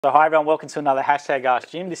So hi everyone, welcome to another hashtag Ask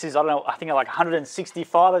Jim. This is, I don't know, I think like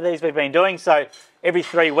 165 of these we've been doing. So every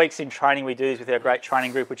 3 weeks in training, we do these with our great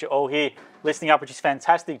training group, which are all here listening up, which is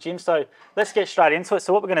fantastic, Jim. So let's get straight into it.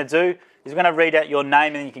 So what we're going to do is we're going to read out your name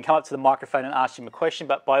and then you can come up to the microphone and ask Jim a question.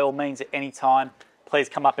 But by all means, at any time, please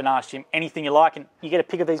come up and ask Jim anything you like. And you get a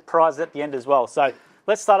pick of these prizes at the end as well. So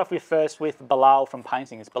let's start off first with Bilal from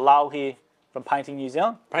Painting. Is Bilal here from Painting New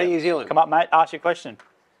Zealand? Painting New Zealand. Come up, mate. Ask your question.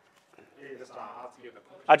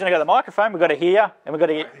 I just got the microphone. We've got it here, and we've got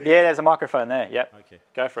to get, yeah, there's a microphone there. Yep. Okay.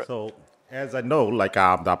 Go for it. So, as I know, like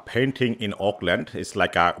the painting in Auckland is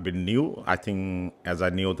like a bit new. I think, as I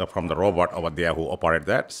knew from the robot over there who operate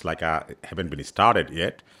that, it's like haven't been started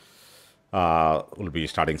yet. Will be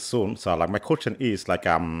starting soon. So, like my question is like,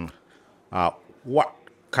 what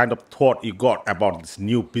kind of thought you got about this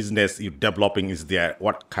new business you're developing? Is there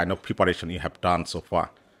what kind of preparation you have done so far?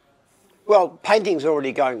 Well, painting's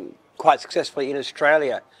already going quite successfully in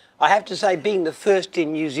Australia. I have to say, being the first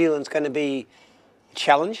in New Zealand is going to be a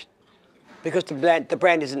challenge because the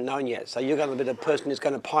brand isn't known yet. So you're going to be the person who's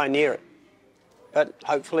going to pioneer it. But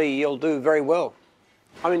hopefully you'll do very well.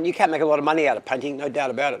 I mean, you can't make a lot of money out of painting, no doubt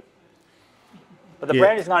about it. But the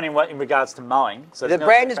brand is known in regards to mowing. So the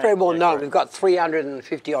brand is very well known. We've got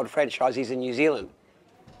 350 odd franchisees in New Zealand,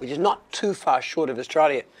 which is not too far short of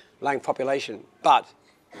Australia, laying population. But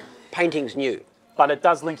painting's new. But it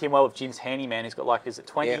does link in well with Jim's Handyman. He's got like, is it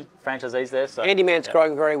 20 franchisees there? So Handyman's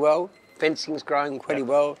growing very well. Fencing's growing pretty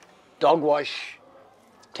well. Dog wash,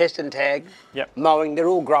 test and tag, mowing, they're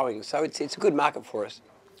all growing. So it's a good market for us.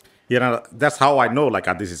 You know, that's how I know like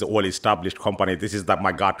this is a well-established company. This is that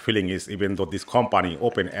my gut feeling is even though this company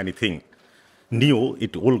open anything new,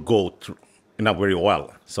 it will go through, very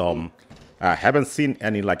well. So I haven't seen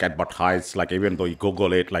any like advertise, like even though you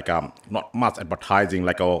Google it, like not much advertising,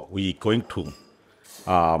 like we going to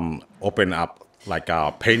open up like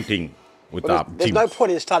painting with there's no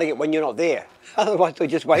point in starting it when you're not there. Otherwise, we're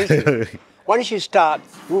just wasting. Once you start,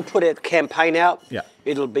 we'll put a campaign out. Yeah.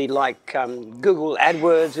 It'll be like Google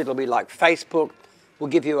AdWords. It'll be like Facebook. We'll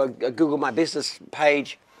give you a Google My Business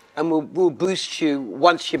page, and we'll boost you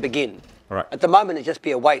once you begin. Right. At the moment, it'd just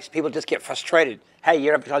be a waste. People just get frustrated. Hey,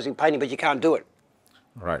 you're advertising painting, but you can't do it.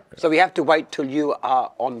 Right. So we have to wait till you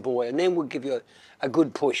are on board, and then we'll give you a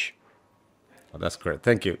good push. Oh, that's great.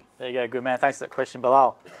 Thank you. There you go. Good man. Thanks for that question,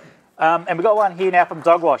 Bilal. And we've got one here now from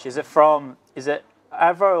Dog Wash. Is it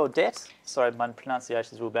Avro or Det? Sorry, my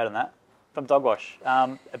pronunciation is real bad on that. From Dog Wash.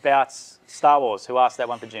 About Star Wars. Who asked that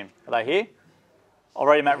one for Jim? Are they here? I'll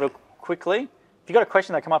read them out real quickly. If you've got a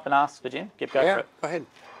question, they come up and ask for Jim. Go for it. Go ahead.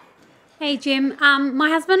 Hey Jim, my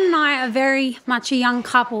husband and I are very much a young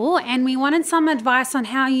couple and we wanted some advice on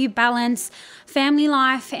how you balance family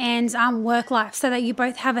life and work life so that you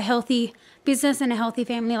both have a healthy business and a healthy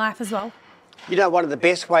family life as well. You know, one of the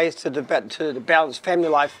best ways to balance family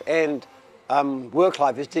life and work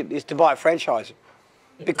life is to buy a franchise,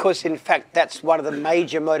 because in fact that's one of the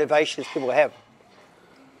major motivations people have.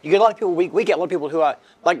 You get a lot of people. We get a lot of people who are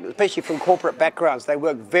like, especially from corporate backgrounds. They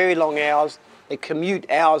work very long hours. They commute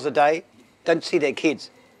hours a day. Don't see their kids.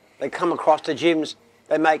 They come across to gyms.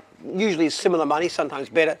 They make usually similar money, sometimes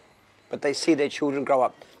better, but they see their children grow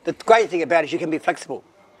up. The great thing about it is you can be flexible.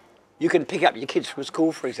 You can pick up your kids from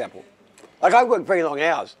school, for example. Like I work very long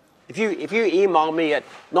hours. If you email me at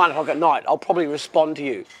 9 o'clock at night, I'll probably respond to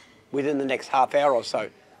you within the next half hour or so.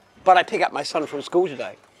 But I pick up my son from school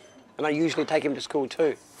today, and I usually take him to school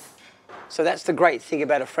too. So that's the great thing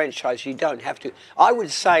about a franchise. You don't have to. I would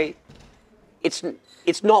say it's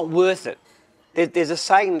not worth it. There's a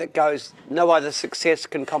saying that goes, no other success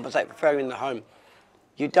can compensate for failure in the home.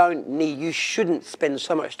 You shouldn't spend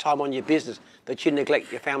so much time on your business that you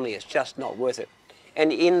neglect your family. It's just not worth it.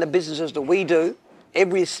 And in the businesses that we do,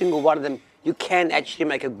 every single one of them, you can actually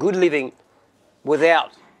make a good living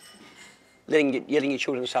without letting your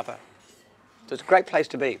children suffer. So it's a great place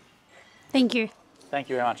to be. Thank you. Thank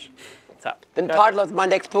you very much. What's up? The title of my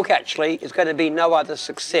next book actually is going to be No Other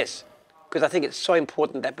Success, because I think it's so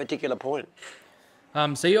important, that particular point.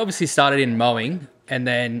 So you obviously started in mowing and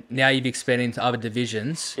then now you've expanded into other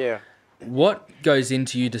divisions. Yeah. What goes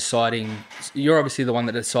into you deciding, you're obviously the one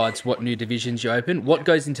that decides what new divisions you open. What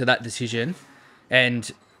goes into that decision and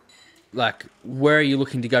like where are you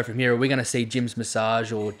looking to go from here? Are we going to see Jim's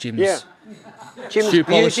Massage or Jim's shoe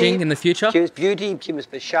polishing in the future? Jim's Beauty, Jim's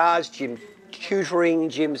Massage, Jim's Tutoring,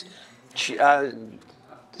 Jim's...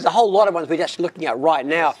 there's a whole lot of ones we're just looking at right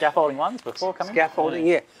now. Scaffolding ones before coming? Scaffolding,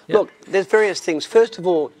 yeah. Look, there's various things. First of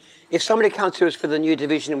all, if somebody comes to us for the new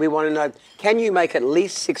division and we want to know, can you make at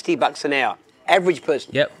least $60 an hour? Average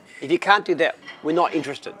person. Yep. If you can't do that, we're not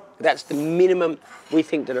interested. That's the minimum we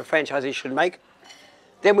think that a franchisee should make.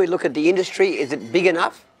 Then we look at the industry. Is it big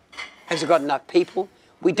enough? Has it got enough people?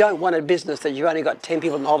 We don't want a business that you've only got 10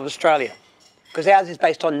 people in the whole of Australia, because ours is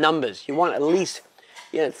based on numbers. You want at least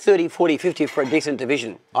 30, 40, 50 for a decent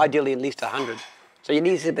division, ideally at least 100. So you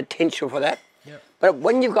need the potential for that. Yep. But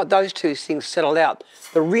when you've got those two things settled out,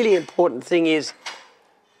 the really important thing is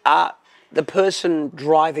the person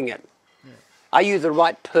driving it. Yeah. Are you the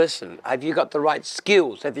right person? Have you got the right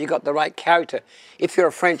skills? Have you got the right character? If you're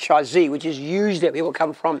a franchisee, which is usually where people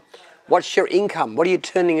come from, what's your income? What are you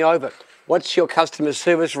turning over? What's your customer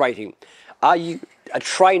service rating? Are you a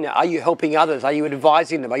trainer? Are you helping others? Are you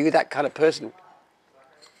advising them? Are you that kind of person?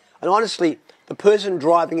 And honestly, the person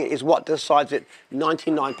driving it is what decides it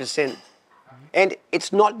 99%. And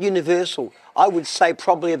it's not universal. I would say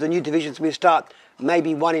probably of the new divisions we start,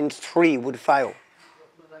 maybe 1 in 3 would fail.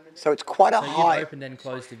 So it's quite a high. You've opened and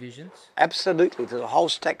closed divisions? Absolutely. There's a whole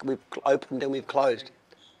stack we've opened and we've closed.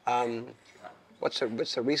 What's a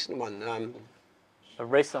recent one? A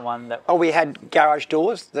recent one that... Oh, we had garage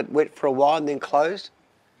doors that went for a while and then closed.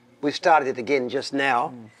 We've started it again just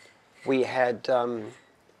now. We had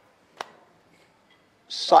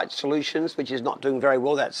Site Solutions, which is not doing very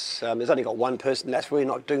well. That's there's only got one person. That's really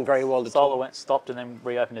not doing very well. Solar stopped and then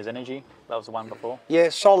reopened as Energy. That was the one before. Yeah,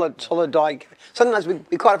 Solid died. Sometimes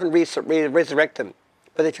we quite often resurrect them,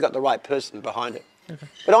 but if you've got the right person behind it. Okay.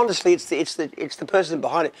 But honestly, it's the person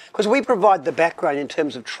behind it, because we provide the background in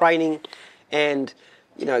terms of training and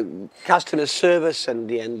customer service and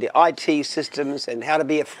the IT systems and how to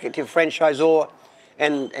be an effective franchisor.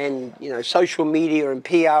 And social media and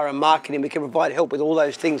PR and marketing, we can provide help with all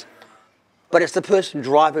those things. But it's the person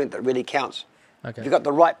driving it that really counts. Okay. If you've got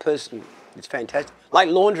the right person, it's fantastic. Like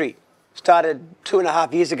laundry, started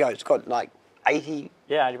 2.5 years ago. It's got like 80...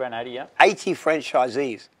 Yeah, around 80, yeah. 80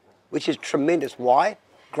 franchisees, which is tremendous. Why?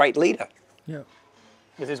 Great leader. Yeah. It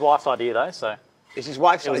was his wife's idea though, so... It's his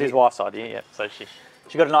wife's idea. It was his wife's idea, yeah. So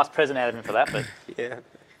she got a nice present out of him for that, but... Yeah.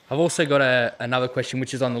 I've also got another question,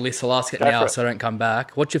 which is on the list. I'll ask it now so I don't come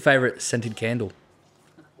back. What's your favourite scented candle?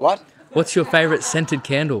 What? What's your favourite scented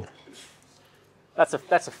candle? That's a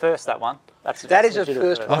first, that one. That is a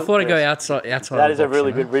first one. I thought I'd go outside. That is a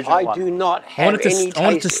really good original one. I do not have any taste I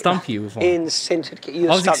wanted to stump you with one. in scented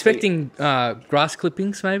candle. I was expecting grass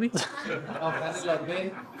clippings, maybe.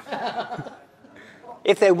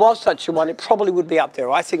 If there was such a one, it probably would be up there.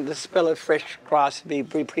 I think the smell of fresh grass would be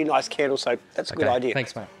a pretty nice candle, so that's a good idea.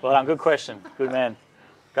 Thanks, mate. Well done, good question. Good man.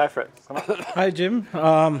 Go for it. Come on. Hi,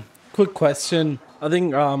 Jim. Quick question. I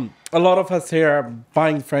think a lot of us here are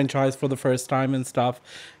buying franchise for the first time and stuff.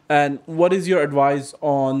 And what is your advice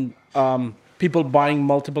on people buying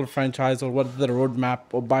multiple franchise, or what is the roadmap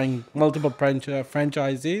of buying multiple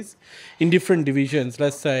franchises in different divisions?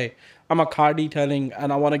 Let's say I'm a car detailing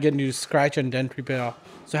and I want to get into scratch and dent repair.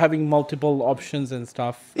 So having multiple options and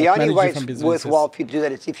stuff. The only way it's worthwhile for you to do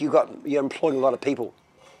that is if you're employing a lot of people.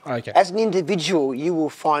 Okay. As an individual, you will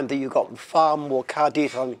find that you've got far more car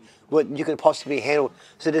detailing what you can possibly handle.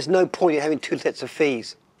 So there's no point in having 2 sets of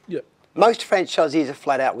fees. Yeah. Most franchisees are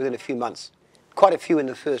flat out within a few months. Quite a few in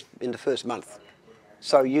the first month.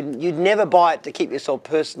 So you'd never buy it to keep yourself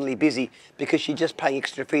personally busy because you're just paying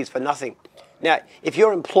extra fees for nothing. Now, if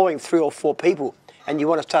you're employing 3 or 4 people and you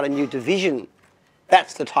want to start a new division,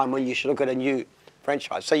 that's the time when you should look at a new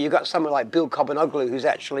franchise. So you've got someone like Bill Cobanoglu,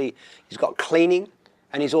 he's got cleaning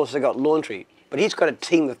and he's also got laundry. But he's got a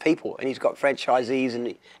team of people and he's got franchisees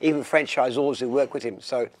and even franchisors who work with him.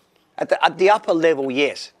 So at the upper level,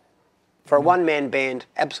 yes. For a one-man band,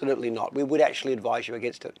 absolutely not. We would actually advise you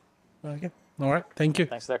against it. Okay. All right. Thank you.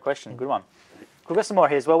 Thanks for that question. Good one. We've got some more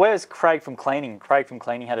here as well. Where's Craig from Cleaning? Craig from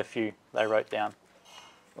Cleaning had a few they wrote down.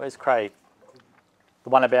 Where's Craig? The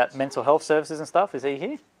one about mental health services and stuff, is he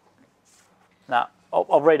here? No,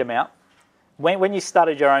 I'll read them out. When you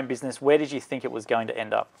started your own business, where did you think it was going to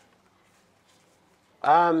end up?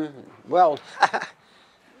 Well,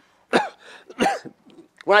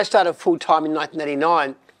 when I started full-time in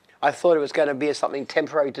 1989, I thought it was going to be something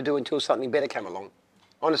temporary to do until something better came along.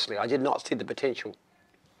 Honestly, I did not see the potential.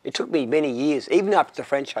 It took me many years. Even after the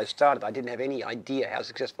franchise started, I didn't have any idea how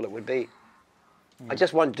successful it would be. I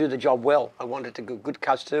just wanted to do the job well. I wanted to give good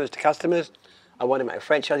service to customers. I wanted my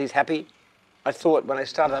franchisees happy. I thought when I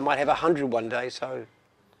started I might have 100 one day, so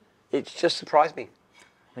it just surprised me.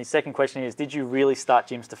 And the second question is, did you really start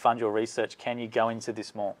gyms to fund your research? Can you go into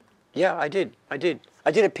this more? Yeah, I did. I did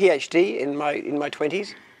a PhD in my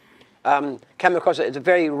 20s. Came across it. It's a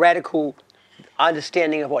very radical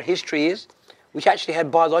understanding of what history is, which actually had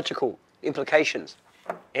biological implications.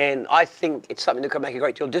 And I think it's something that could make a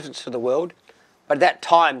great deal of difference to the world. But at that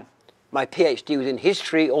time, my PhD was in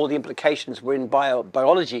history, all the implications were in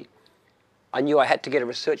biology. I knew I had to get a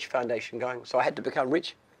research foundation going, so I had to become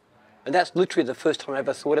rich. And that's literally the first time I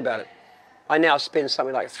ever thought about it. I now spend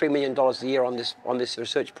something like $3 million a year on this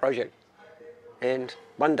research project. And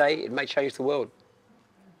one day it may change the world.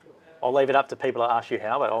 I'll leave it up to people to ask you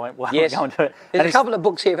how, but I won't Yes. go into it. There's a couple of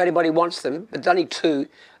books here if anybody wants them, but there's only two.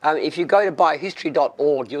 If you go to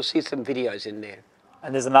biohistory.org, you'll see some videos in there.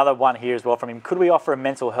 And there's another one here as well from him. Could we offer a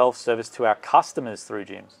mental health service to our customers through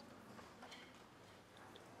gyms?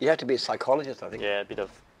 You have to be a psychologist, I think. Yeah, a bit of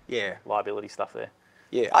liability stuff there.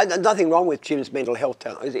 Yeah, nothing wrong with Jim's mental health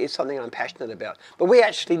talent. It's something I'm passionate about. But we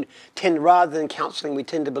actually tend, rather than counselling, we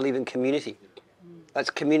tend to believe in community. That's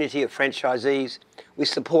community of franchisees. We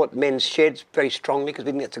support men's sheds very strongly because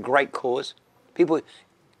we think that's a great cause. People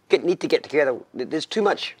need to get together. There's too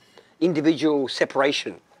much individual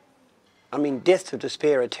separation. I mean, deaths of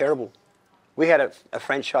despair are terrible. We had a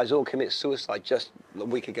franchisor commit suicide just a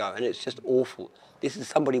week ago, and it's just awful. This is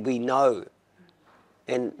somebody we know,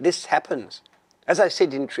 and this happens. As I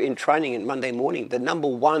said in training on Monday morning, the number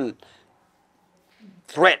one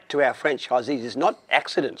threat to our franchisees is not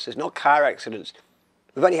accidents, it's not car accidents.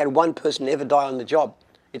 We've only had one person ever die on the job.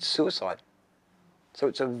 It's suicide. So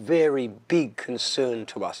it's a very big concern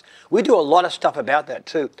to us. We do a lot of stuff about that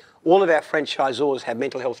too. All of our franchisors have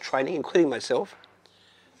mental health training, including myself.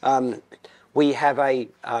 We have a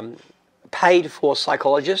paid-for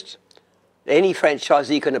psychologist. Any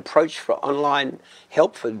franchisee can approach for online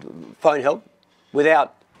help, for phone help,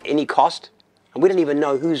 without any cost. And we don't even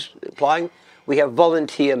know who's applying. We have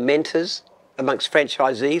volunteer mentors amongst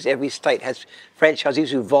franchisees. Every state has franchisees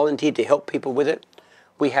who volunteer to help people with it.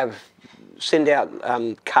 We send out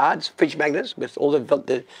cards, fridge magnets with all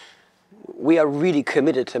we are really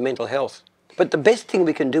committed to mental health. But the best thing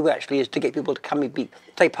we can do actually is to get people to come and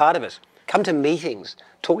take part of it. Come to meetings,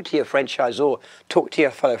 talk to your franchisor, talk to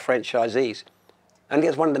your fellow franchisees. And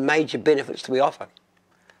that's one of the major benefits that we offer.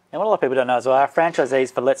 And what a lot of people don't know is, well, our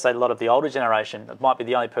franchisees, for let's say a lot of the older generation, it might be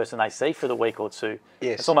the only person they see for the week or two.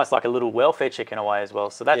 Yes. It's almost like a little welfare check in a way as well.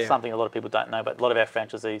 So that's something a lot of people don't know, but a lot of our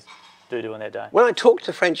franchisees do in their day. When I talk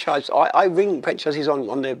to franchise, I ring franchisees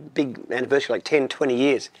on their big anniversary, like 10, 20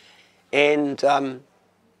 years. And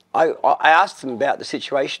I asked them about the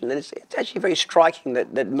situation, and it's actually very striking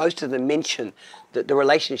that most of them mention that the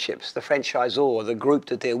relationships, the franchisor, the group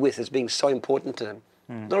that they're with, as being so important to them.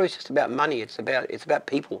 Not always just about money, it's about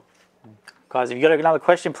people. Guys, if you've got another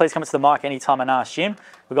question, please come to the mic anytime and ask Jim.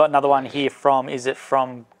 We've got another one here from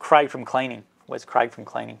Craig from Cleaning? Where's Craig from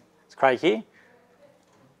Cleaning? Is Craig here?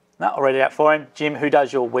 No, I'll read it out for him. Jim, who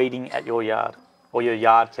does your weeding at your yard? Or your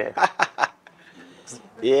yard care?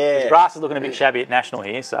 Yeah. The grass is looking a bit shabby at National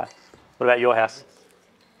here, so what about your house?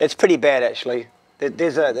 It's pretty bad, actually.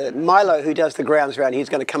 There's Milo who does the grounds around here. He's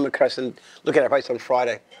going to come across and look at our place on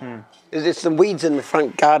Friday. There's some weeds in the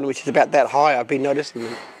front garden, which is about that high. I've been noticing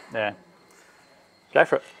them. Yeah. Go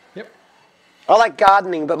for it. Yep. I like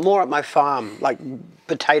gardening, but more at my farm, like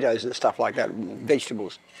potatoes and stuff like that,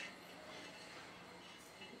 vegetables.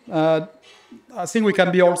 I think we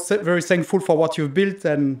can be all very thankful for what you've built,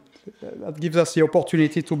 and that gives us the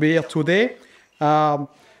opportunity to be here today.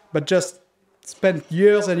 But just spent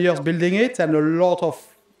years and years building it, and a lot of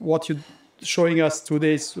what you're showing us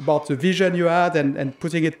today is about the vision you had and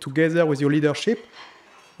putting it together with your leadership.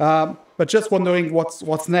 But just wondering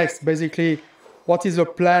what's next. Basically, what is the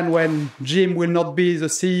plan when Jim will not be the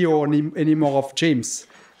CEO anymore of Jim's?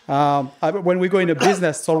 When we go in a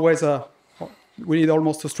business, it's always we need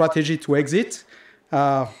almost a strategy to exit.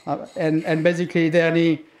 And basically, is there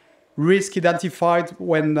any risk identified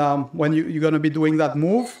when you're going to be doing that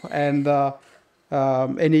move, and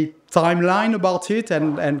any timeline about it,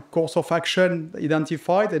 and course of action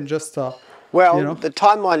identified, and just Well, the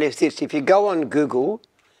timeline is this: if you go on Google,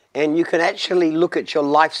 and you can actually look at your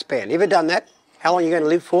lifespan. You ever done that? How long are you going to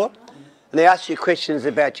live for? And they ask you questions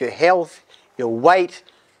about your health, your weight,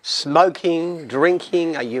 smoking,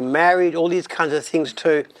 drinking, are you married, all these kinds of things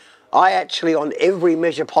too. I actually, on every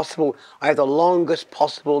measure possible, I have the longest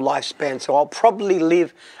possible lifespan, so I'll probably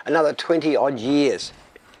live another 20 odd years,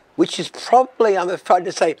 which is probably, I'm afraid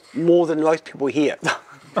to say, more than most people here.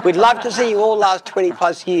 We'd love to see you all last 20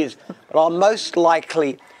 plus years, but I'll most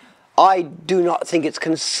likely, I do not think it's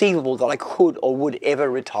conceivable that I could or would ever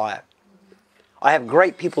retire. I have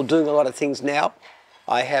great people doing a lot of things now.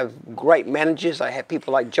 I have great managers. I have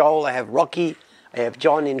people like Joel. I have Rocky. I have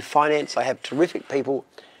John in finance. I have terrific people.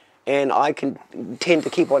 And I can tend to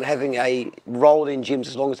keep on having a role in gyms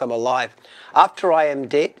as long as I'm alive. After I am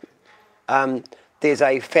dead, there's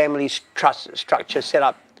a family trust structure set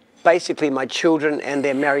up. Basically, my children and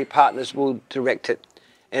their married partners will direct it.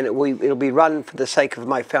 And it'll be run for the sake of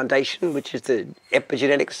my foundation, which is the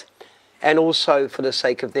epigenetics. and also for the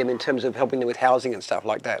sake of them in terms of helping them with housing and stuff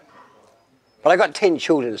like that. But I got 10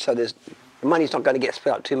 children, so the money's not going to get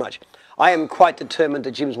spread out too much. I am quite determined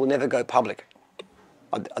the gyms will never go public.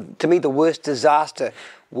 To me, the worst disaster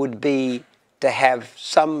would be to have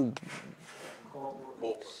some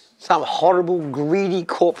horrible, greedy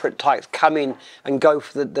corporate types come in and go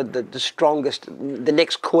for the strongest, the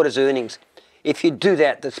next quarter's earnings. If you do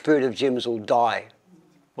that, the spirit of gyms will die.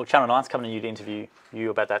 Well, Channel 9's coming to you to interview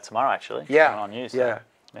you about that tomorrow, actually. Yeah. Channel 9 News. So,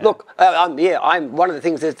 yeah. Look, I'm one of the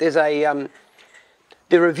things. There's a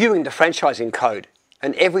they're reviewing the franchising code,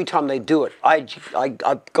 and every time they do it,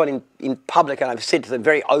 I've got in public and I've said to them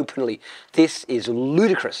very openly, this is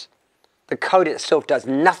ludicrous. The code itself does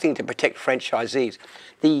nothing to protect franchisees.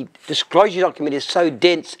 The disclosure document is so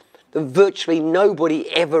dense that virtually nobody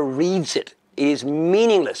ever reads it. It is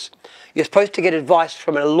meaningless. You're supposed to get advice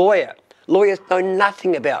from a lawyer. Lawyers know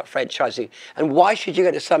nothing about franchising. And why should you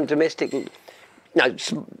go to some domestic,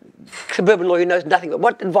 suburban lawyer who knows nothing? But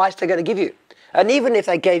what advice are they going to give you? And even if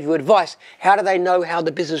they gave you advice, how do they know how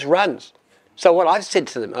the business runs? So what I've said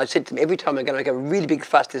to them, every time I'm going to make a really big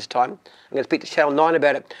fuss this time, I'm going to speak to Channel 9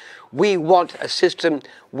 about it, we want a system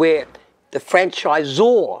where the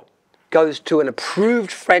franchisor goes to an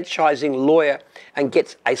approved franchising lawyer and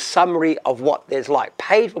gets a summary of what there's like,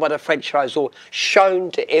 paid for by the franchisor,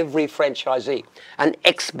 shown to every franchisee, an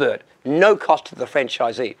expert, no cost to the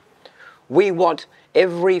franchisee. We want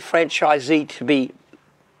every franchisee to be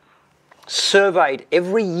surveyed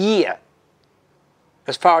every year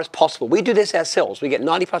as far as possible. We do this ourselves. We get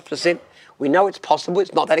 95%. We know it's possible.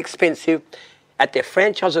 It's not that expensive. At their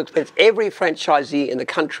franchisor expense, every franchisee in the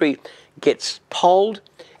country gets polled,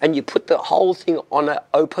 and you put the whole thing on an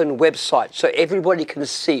open website so everybody can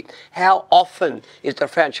see how often is the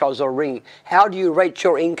franchisor ringing. How do you rate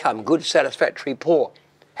your income? Good, satisfactory, poor.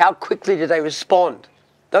 How quickly do they respond?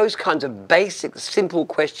 Those kinds of basic, simple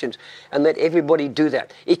questions, and let everybody do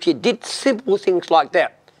that. If you did simple things like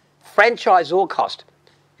that, franchisor cost,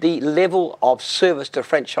 the level of service to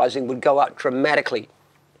franchising would go up dramatically.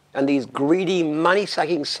 And these greedy,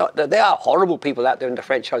 money-sucking, there are horrible people out there in the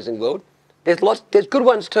franchising world. There's good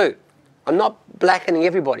ones too. I'm not blackening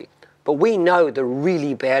everybody, but we know the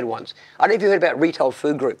really bad ones. I don't know if you heard about Retail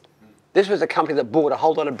Food Group. This was a company that bought a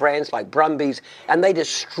whole lot of brands like Brumbies, and they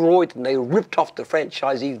destroyed them. They ripped off the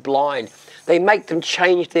franchisees blind. They make them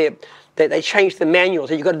change they change the manuals,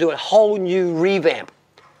 so you've got to do a whole new revamp.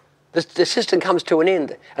 The system comes to an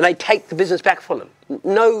end, and they take the business back from them.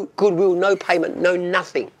 No goodwill, no payment, no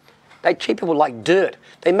nothing. They treat people like dirt.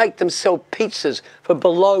 They make them sell pizzas for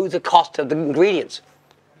below the cost of the ingredients.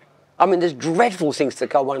 I mean, there's dreadful things that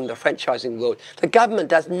go on in the franchising world. The government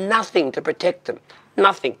does nothing to protect them.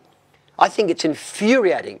 Nothing. I think it's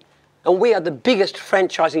infuriating. And we are the biggest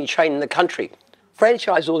franchising chain in the country.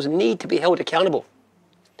 Franchisors need to be held accountable.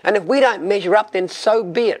 And if we don't measure up, then so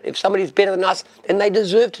be it. If somebody's better than us, then they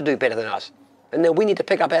deserve to do better than us. And then we need to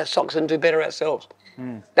pick up our socks and do better ourselves.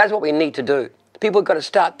 That's what we need to do. People have got to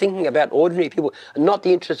start thinking about ordinary people and not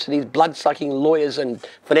the interests of these blood-sucking lawyers and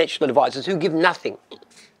financial advisors who give nothing.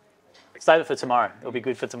 Save it for tomorrow. It'll be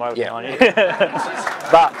good for tomorrow. Yeah.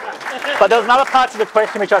 But there was another part to the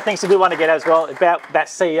question which I think is a good one to get as well, about that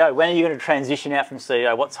CEO. When are you going to transition out from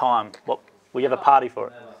CEO? What time? Will you have a party for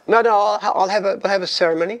it? No, I'll have a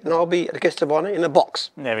ceremony, and I'll be a guest of honour in a box.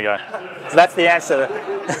 There we go. So that's the answer.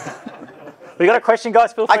 We got a question,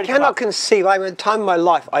 guys? Feel free I cannot conceive. I'm at a time in my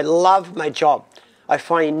life. I love my job. I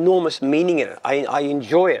find enormous meaning in it. I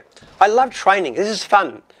enjoy it. I love training. This is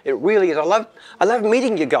fun. It really is. I love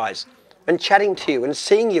meeting you guys and chatting to you and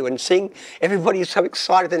seeing everybody so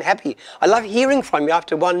excited and happy. I love hearing from you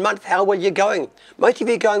after 1 month how well you're going. Most of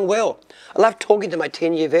you are going well. I love talking to my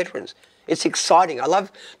 10-year veterans. It's exciting. I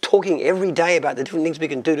love talking every day about the different things we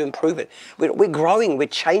can do to improve it. We're growing, we're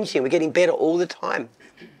changing, we're getting better all the time.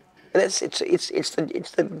 And it's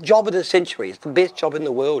the job of the century. It's the best job in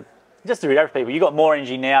the world. Just to reiterate, people, you got more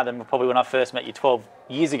energy now than probably when I first met you 12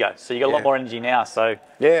 years ago. So you got a lot more energy now. So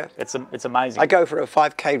yeah, it's amazing. I go for a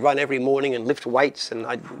 5K run every morning and lift weights, and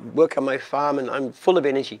I work on my farm, and I'm full of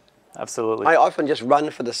energy. Absolutely. I often just run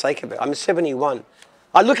for the sake of it. I'm 71.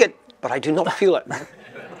 I look it, but I do not feel it.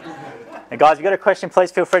 And guys, if you've got a question, please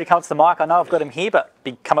feel free to come up to the mic. I know I've got him here, but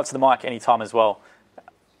come up to the mic anytime as well.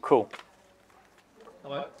 Cool.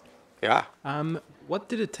 Hello. Yeah. What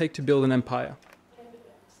did it take to build an empire?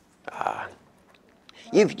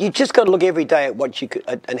 You've just got to look every day at what you could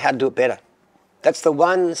and how to do it better. That's the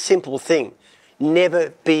one simple thing.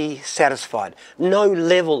 Never be satisfied. No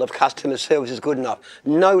level of customer service is good enough.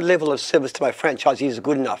 No level of service to my franchisees is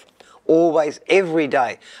good enough. Always, every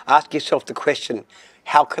day, ask yourself the question,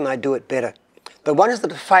 how can I do it better? The ones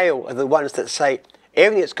that fail are the ones that say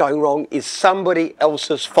everything that's going wrong is somebody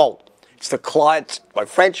else's fault. It's the clients, my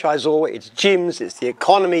franchisor, it's gyms, it's the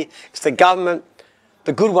economy, it's the government.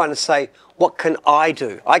 The good ones say, what can I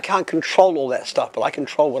do? I can't control all that stuff, but I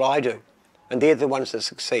control what I do. And they're the ones that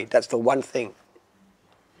succeed. That's the one thing.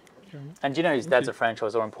 And do you know his dad's a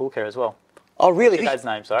franchisor in pool care as well? Oh, really? What's your dad's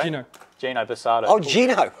name, sorry? Gino. Gino Bassado. Oh,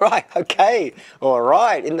 Gino, right, okay. All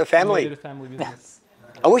right, in the We family. did a family business.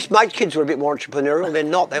 I wish my kids were a bit more entrepreneurial. They're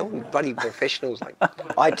not. They're all bloody professionals, like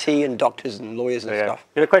IT and doctors and lawyers and There you go. stuff.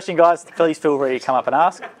 Got a question, guys? Please feel free to come up and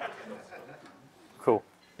ask. Cool.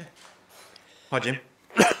 Hi, Jim.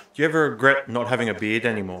 Do you ever regret not having a beard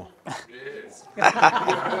anymore?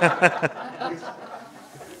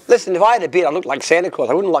 Listen, if I had a beard, I'd look like Santa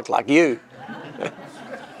Claus. I wouldn't look like you.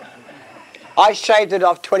 I shaved it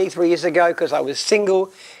off 23 years ago because I was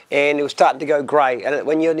single and it was starting to go grey. And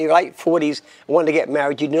when you're in your late 40s and want to get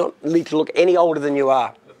married, you do not need to look any older than you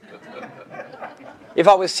are. If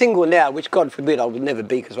I was single now, which God forbid I would never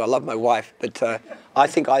be because I love my wife, but I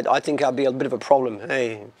think I'd be a bit of a problem.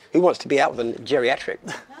 Hey, who wants to be out with a geriatric?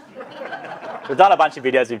 We've done a bunch of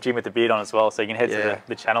videos with Jim with the beard on as well, so you can head to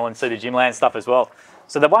the channel and see the Gymland stuff as well.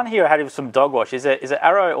 So the one here I had was from Dog Wash. Is it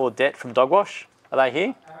Arrow or Det from Dog Wash? Are they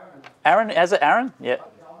here? Aaron, is it Aaron? Yeah.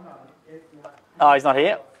 Oh, he's not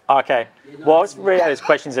here? Okay. Well, let's read out his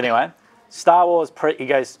questions anyway. He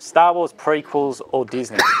goes, Star Wars prequels or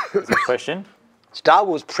Disney? Is the question. Star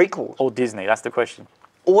Wars prequel. Or Disney, that's the question.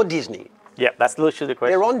 Or Disney. Yep, that's literally the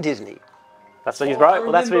question. They're on Disney. That's what he's wrote.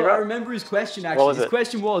 Well, that's what he I wrote. remember his question actually. was His it?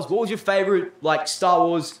 question was, what was your favourite like Star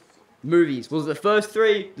Wars movies? Was it the first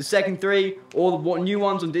three, the second three, or what new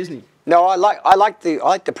ones on Disney? No, I like the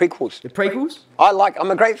prequels. The prequels? I'm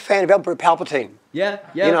a great fan of Emperor Palpatine. Yeah,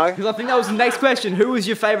 yeah. You know. Because I think that was the next question. Who was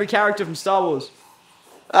your favourite character from Star Wars?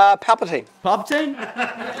 Palpatine. Palpatine?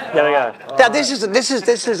 There we go. Now this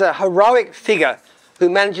is a heroic figure who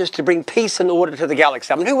manages to bring peace and order to the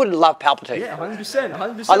galaxy. I mean, who wouldn't love Palpatine? Yeah, 100%.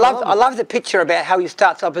 100%. I love the picture about how he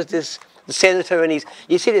starts up as this senator, and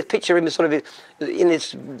you see this picture of him sort of in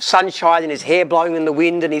his sunshine and his hair blowing in the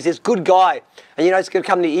wind, and he's this good guy, and you know, it's going to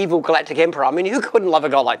become the evil galactic emperor. I mean, who couldn't love a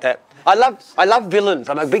guy like that? I love villains.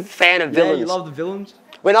 I'm a big fan of villains. Yeah, you love the villains?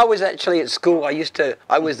 When I was actually at school, I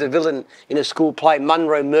was the villain in a school play,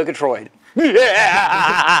 Munro Murgatroyd. Yeah,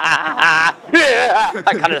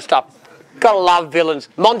 that kind of stuff. Gotta love villains.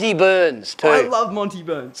 Monty Burns too. I love Monty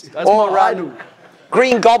Burns. That's Or my idol.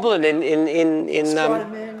 Green Goblin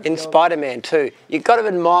in Spider-Man too. You've got to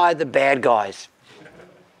admire the bad guys.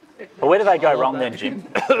 But where do they go wrong then, Jim?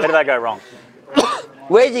 Where do they go wrong?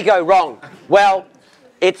 Where do you go wrong? Well,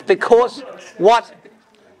 it's because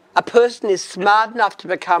a person is smart enough to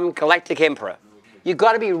become Galactic Emperor. You've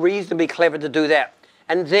got to be reasonably clever to do that.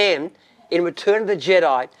 And then, in Return of the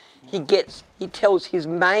Jedi, he tells his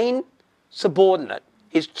main subordinate,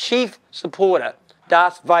 his chief supporter,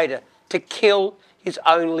 Darth Vader, to kill his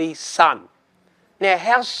only son. Now,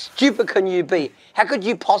 how stupid can you be? How could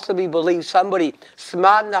you possibly believe somebody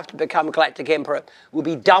smart enough to become Galactic Emperor would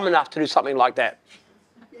be dumb enough to do something like that?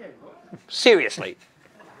 Seriously.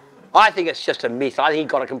 I think it's just a myth. I think he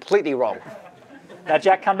got it completely wrong. Now,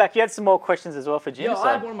 Jack, come back. You had some more questions as well for Jim. Yeah, so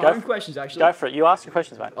I had one of my own questions actually. Go for it. You ask your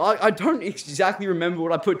questions, mate. I don't exactly remember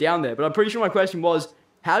what I put down there, but I'm pretty sure my question was,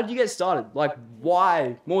 how did you get started? Like,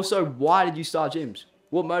 why? More so, why did you start gyms?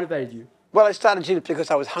 What motivated you? Well, I started gyms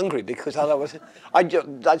because I was hungry, because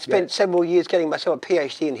I spent several years getting myself a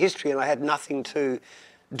PhD in history and I had nothing to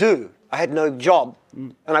do. I had no job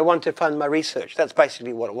and I wanted to fund my research. That's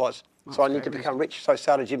basically what it was. So I need to become rich, so I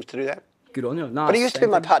started gyms to do that. Good on you. Nice. But it used to be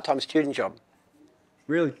my part-time student job.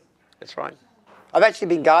 Really? That's right. I've actually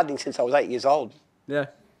been gardening since I was 8 years old. Yeah.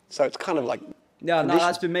 So it's kind of like... Yeah, no,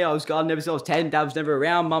 that's been me. I was gardening ever since I was 10. Dad was never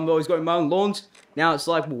around. Mum always got me mowing lawns. Now it's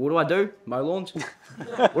like, well, what do? Mow lawns?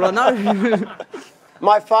 What do I know?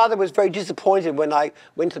 My father was very disappointed when I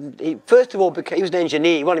went to... First of all, because he was an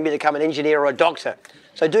engineer. He wanted me to become an engineer or a doctor.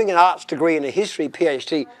 So doing an arts degree and a history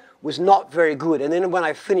PhD was not very good. And then when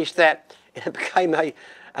I finished that, and became a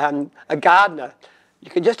gardener, you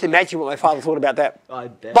can just imagine what my father thought about that. I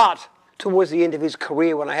bet. But towards the end of his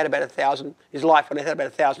career, when I had about 1,000, his life, when I had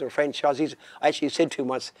about 1,000 franchisees, I actually said to him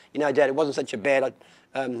once, you know, Dad, it wasn't such a bad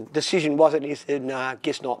decision, was it? And he said, nah,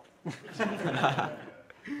 guess not.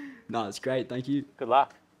 No, it's great. Thank you. Good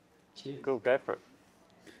luck. Cheers. Cool, go for it.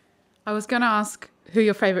 I was going to ask who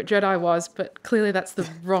your favourite Jedi was, but clearly that's the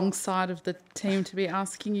wrong side of the team to be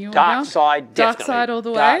asking you Dark about. side, definitely. Dark side all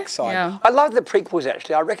the way? Dark side. Yeah. I love the prequels,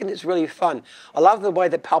 actually. I reckon it's really fun. I love the way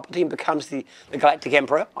that Palpatine becomes the Galactic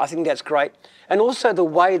Emperor. I think that's great. And also the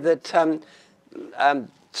way that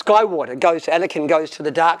Anakin goes to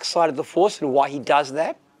the dark side of the Force and why he does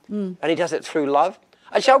that. And he does it through love.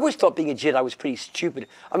 Actually, I always thought being a Jedi was pretty stupid.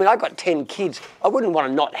 I mean, I've got 10 kids. I wouldn't want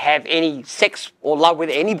to not have any sex or love with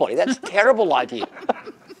anybody. That's a terrible idea.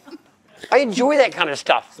 I enjoy that kind of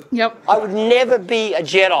stuff. Yep. I would never be a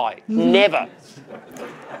Jedi. Never.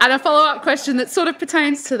 And a follow-up question that sort of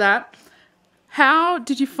pertains to that. How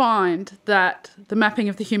did you find that the mapping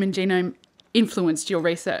of the human genome influenced your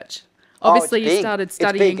research? Obviously, you started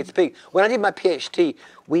studying... It's big. When I did my PhD,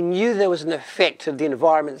 we knew there was an effect of the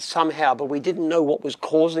environment somehow, but we didn't know what was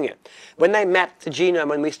causing it. When they mapped the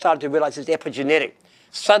genome and we started to realize it's epigenetic,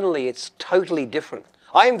 suddenly it's totally different.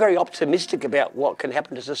 I am very optimistic about what can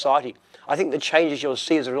happen to society. I think the changes you'll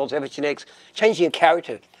see as a result of epigenetics, changing your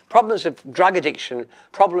character, problems of drug addiction,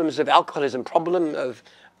 problems of alcoholism, problem of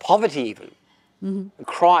poverty even,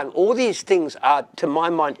 crime, all these things are, to my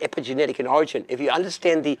mind, epigenetic in origin. If you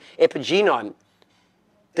understand the epigenome,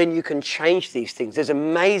 then you can change these things. There's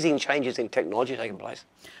amazing changes in technology taking place.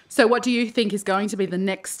 So what do you think is going to be the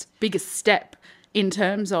next biggest step in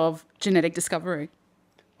terms of genetic discovery?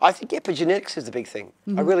 I think epigenetics is the big thing.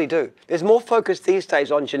 I really do. There's more focus these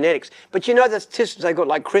days on genetics. But you know the systems they've got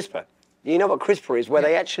like CRISPR? You know what CRISPR is, where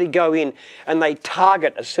they actually go in and they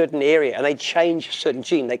target a certain area and they change a certain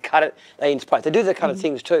gene. They cut it, they inspire. They do that kind of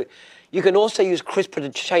things too. You can also use CRISPR to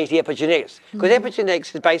change the epigenetics. Because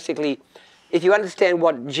epigenetics is basically, if you understand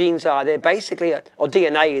what genes are, they're basically, or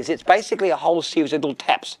DNA is, it's basically a whole series of little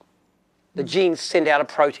taps. The genes send out a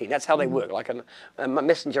protein. That's how they work, like a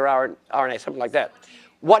messenger RNA, something like that.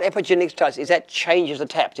 What epigenetics does is that changes the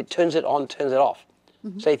taps. It turns it on, turns it off.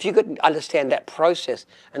 So if you could understand that process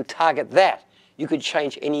and target that, you could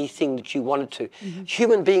change anything that you wanted to.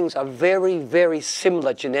 Human beings are very, very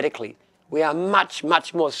similar genetically. We are much,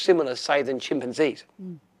 much more similar, say, than chimpanzees.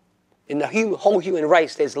 In the whole human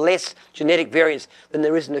race, there's less genetic variance than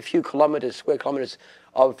there is in a few square kilometres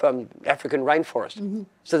of African rainforest.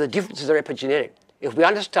 So the differences are epigenetic. If we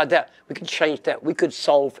understood that, we could change that. We could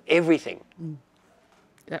solve everything.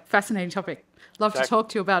 Yeah, fascinating topic. Love to talk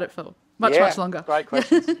to you about it for much longer. Great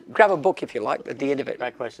questions. Grab a book if you like at the end of it.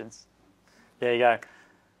 Great questions. There you go.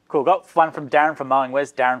 Cool. Got one from Darren from Mulling.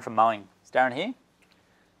 Where's Darren from Mulling? Is Darren here?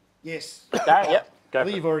 Yes. Darren, yep. Go I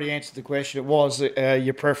think you've already answered the question. It was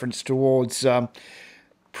your preference towards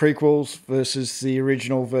prequels versus the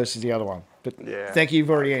original versus the other one. But thank you,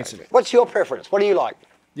 you've already answered it. What's your preference? What do you like?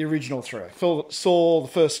 The original three. Saw the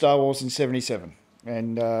first Star Wars in '77.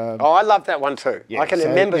 And I love that one too. Yeah, I can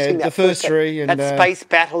remember seeing that the first three. And that space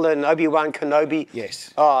battle and Obi-Wan Kenobi.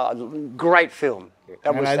 Yes. Great film.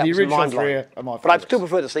 That was the original mind-blowing. three are my But I still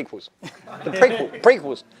prefer the sequels. The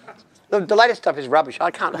prequels. The latest stuff is rubbish.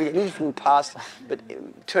 I can't read anything past but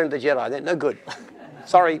Turn of the Jedi. They're no good.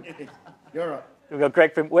 Sorry. You're right. We've got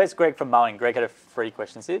Greg from, where's Greg from Mulling? Greg had a free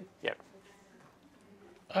question, Sid? Yep.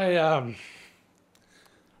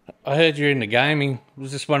 I heard you're into gaming. I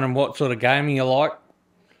was just wondering what sort of gaming you like.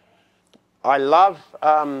 I love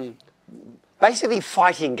basically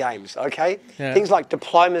fighting games, okay? Yeah. Things like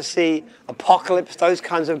diplomacy, apocalypse, those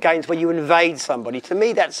kinds of games where you invade somebody. To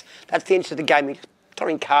me, that's the interest of gaming,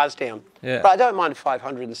 throwing cars down. Yeah. But I don't mind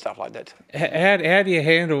 500 and stuff like that. How do you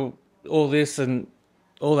handle all this and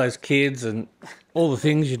all those kids and all the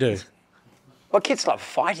things you do? Well, kids love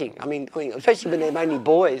fighting. I mean, especially when they're mainly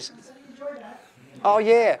boys. Oh,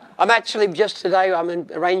 yeah. I'm actually, just today, I'm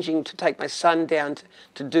arranging to take my son down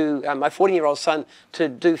to do, my 14-year-old son, to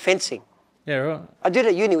do fencing. Yeah, right. I did it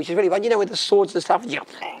at uni, which is really fun. You know, with the swords and stuff.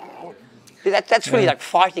 That's really like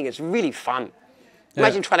fighting. It's really fun.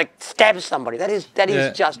 Imagine trying to stab somebody. That is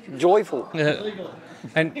just joyful. Yeah.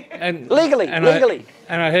 And legally.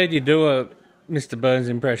 I heard you do a Mr. Burns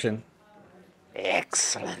impression.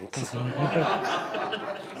 Excellent.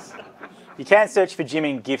 You can search for Jim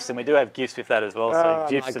in GIFs, and we do have GIFs with that as well, so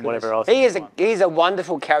GIFs and whatever else. He's a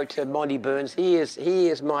wonderful character, Monty Burns. He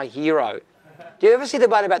is my hero. Do you ever see the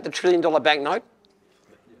one about the $1 trillion banknote?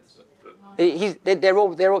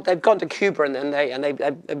 They've gone to Cuba and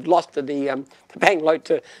they've lost the banknote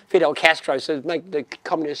to Fidel Castro, so to make the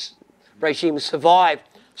communist regime survive.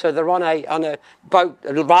 So they're on a boat,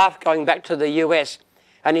 a raft going back to the US,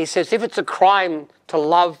 and he says, if it's a crime to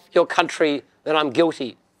love your country, then I'm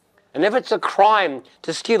guilty. And if it's a crime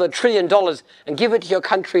to steal $1 trillion and give it to your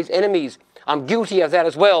country's enemies, I'm guilty of that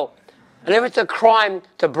as well. And if it's a crime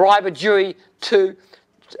to bribe a jury to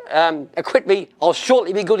acquit me, I'll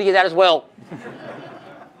shortly be guilty of that as well.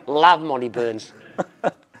 Love Monty Burns.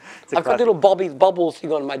 I've got little bubbles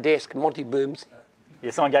thing on my desk, Monty Burns.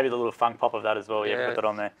 Yeah, someone gave you the little funk pop of that as well. Yeah, put that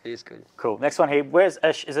on there. It is good. Cool. Next one here. Is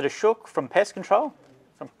it Ashok from Pest Control?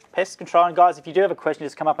 From Pest Control. And guys, if you do have a question,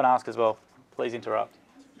 just come up and ask as well. Please interrupt.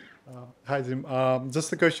 Hi, Jim.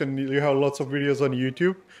 Just a question. You have lots of videos on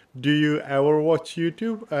YouTube. Do you ever watch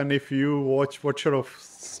YouTube? And if you watch, what sort of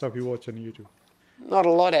stuff you watch on YouTube? Not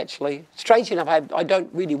a lot, actually. Strange enough, I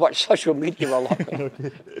don't really watch social media a lot.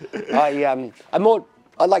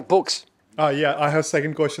 I like books. Yeah, I have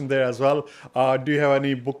second question there as well. Do you have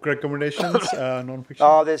any book recommendations, non-fiction?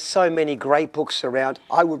 Oh, there's so many great books around.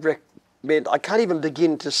 I would recommend, I can't even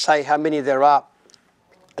begin to say how many there are.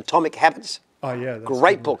 Atomic Habits. Oh, yeah. That's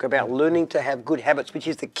Great book about learning to have good habits, which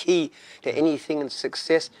is the key to anything and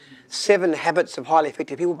success. 7 Habits of Highly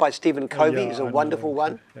Effective People by Stephen Covey is a wonderful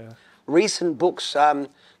one. Yeah. Recent books,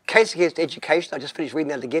 Case Against Education, I just finished reading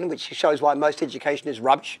that again, which shows why most education is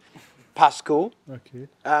rubbish past school. Okay.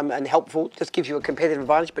 And helpful, just gives you a competitive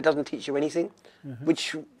advantage but doesn't teach you anything,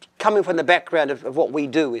 which coming from the background of what we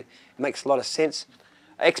do, it makes a lot of sense.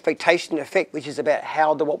 Expectation Effect, which is about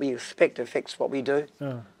how what we expect affects what we do.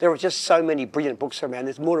 There are just so many brilliant books around.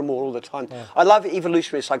 There's more and more all the time. I love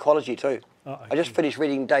evolutionary psychology too. I just finished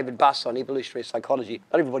reading David Buss on evolutionary psychology.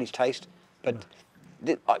 Not everybody's taste, but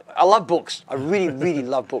I love books. I really, really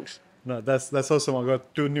love books. No, that's awesome. I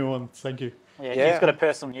got 2 new ones. Thank you. Yeah, he's got a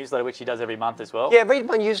personal newsletter which he does every month as well. Yeah, read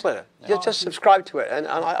my newsletter. Just subscribe to it, and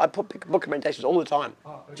I put book recommendations all the time.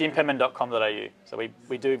 JimPenman.com.au. So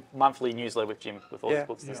we do monthly newsletter with Jim with all his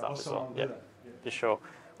books and stuff as well. Yeah, for sure.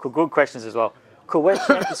 Cool, good questions as well. Cool. Where's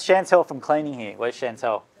Chantel from cleaning here? Where's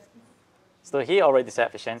Chantel? Still here? I'll read this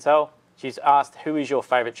out for Chantel. She's asked, "Who is your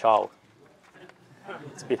favourite child?"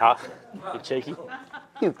 It's a bit hard, a bit cheeky.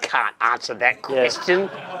 You can't answer that question.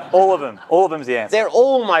 Yeah. All of them. All of them's the answer. They're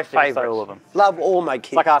all my favourites. All of them. Love all my kids.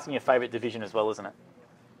 It's like asking your favourite division as well, isn't it?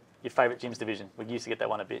 Your favourite Jim's division. We used to get that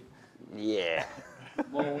one a bit. Yeah.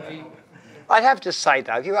 I'd have to say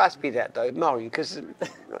though, if you ask me that though, Murray, because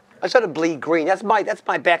I sort of bleed green. That's my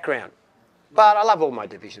background. But I love all my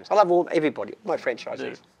divisions. I love everybody, all my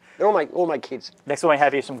franchisees. They're all my kids. Next one we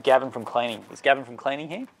have here is from Gavin from cleaning. Is Gavin from cleaning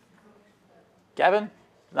here? Gavin?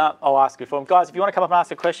 No, I'll ask you for him. Guys, if you want to come up and ask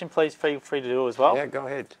a question, please feel free to do it as well. Yeah, go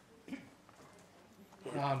ahead.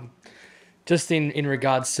 Just in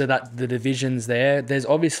regards to the divisions there's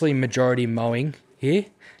obviously majority mowing here.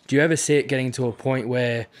 Do you ever see it getting to a point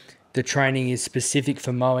where the training is specific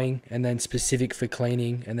for mowing and then specific for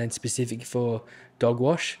cleaning and then specific for dog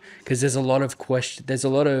wash? Because there's a lot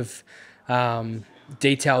of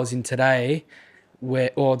details in today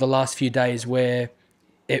or the last few days where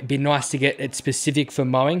it'd be nice to get it specific for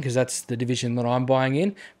mowing because that's the division that I'm buying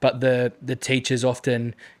in, but the teachers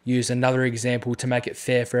often use another example to make it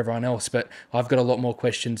fair for everyone else. But I've got a lot more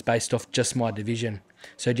questions based off just my division.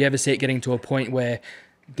 So do you ever see it getting to a point where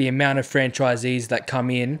the amount of franchisees that come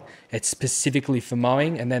in, it's specifically for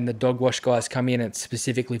mowing, and then the dog wash guys come in, it's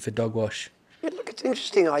specifically for dog wash? Yeah, look, it's an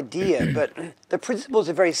interesting idea, but the principles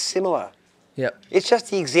are very similar. Yep. It's just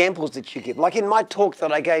the examples that you give. Like in my talk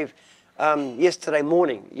that I gave yesterday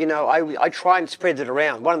morning, you know, I try and spread it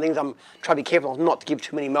around. One of the things I'm trying to be careful of not to give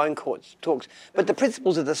too many mowing talks, but the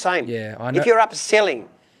principles are the same. Yeah, I know. If you're upselling,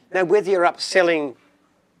 now whether you're upselling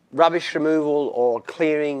rubbish removal or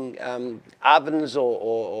clearing ovens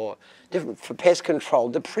or different for pest control,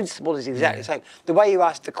 the principle is exactly the same. The way you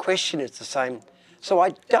ask the question is the same. So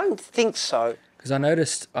I don't think so. Because I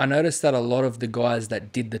noticed that a lot of the guys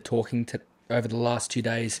that did the talking over the last 2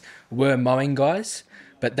 days were mowing guys,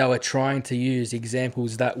 but they were trying to use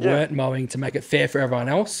examples that weren't mowing to make it fair for everyone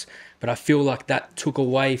else. But I feel like that took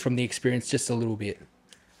away from the experience just a little bit.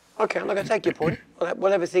 Okay, I'm not going to take your point.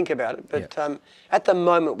 We'll have a think about it. But at the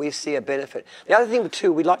moment, we see a benefit. The other thing,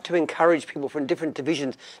 too, we like to encourage people from different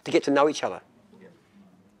divisions to get to know each other.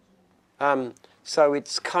 So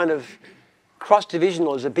it's kind of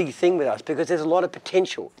cross-divisional is a big thing with us because there's a lot of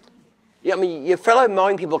potential. Yeah, I mean, your fellow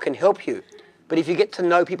mowing people can help you. But if you get to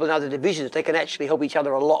know people in other divisions, they can actually help each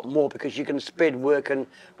other a lot more because you can spread work and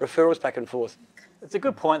referrals back and forth. It's a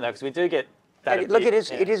good point, though, because we do get that. Look, it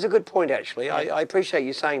is a good point, actually. I appreciate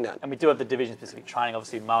you saying that. And we do have the division-specific training,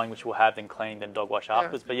 obviously mowing, which we'll have, then cleaning, then dog wash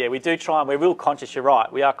afterwards. But yeah, we do try and we're real conscious, you're right.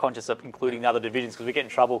 We are conscious of including the other divisions because we get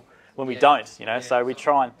in trouble when we don't, you know. So we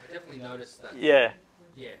try and... I definitely noticed that. Yeah.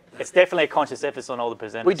 It's definitely a conscious effort on all the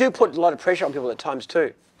presenters. We do put a lot of pressure on people at times,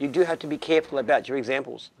 too. You do have to be careful about your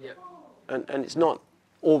examples. Yep. And it's not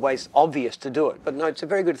always obvious to do it. But no, it's a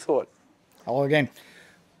very good thought. Oh, again,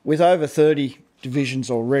 with over 30 divisions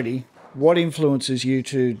already, what influences you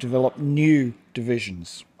to develop new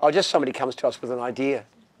divisions? Oh, just somebody comes to us with an idea.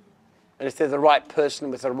 And if they're the right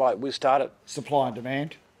person with the right, we'll start it. Supply and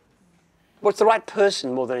demand? Well, it's the right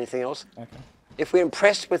person more than anything else. Okay. If we're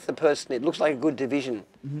impressed with the person, it looks like a good division,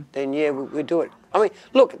 then yeah, we do it. I mean,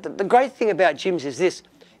 look, the great thing about gyms is this.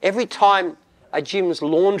 Every time a gym's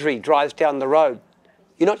laundry drives down the road,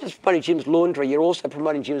 You're not just promoting Jim's laundry, you're also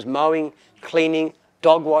promoting Jim's mowing, cleaning,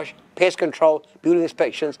 dog wash, pest control, building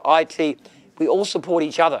inspections, IT. We all support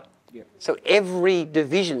each other. Yeah. So every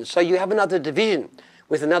division, so you have another division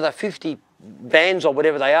with another 50 vans or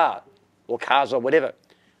whatever they are, or cars or whatever.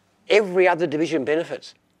 Every other division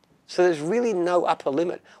benefits. So there's really no upper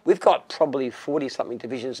limit. We've got probably 40-something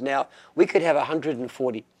divisions now. We could have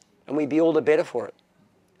 140, and we'd be all the better for it.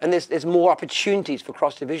 And there's more opportunities for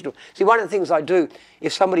cross-divisional. See, one of the things I do,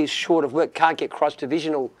 if somebody's short of work, can't get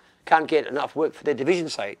cross-divisional, can't get enough work for their division,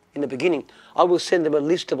 say, in the beginning, I will send them a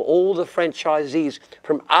list of all the franchisees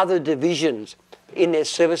from other divisions in their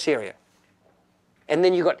service area. And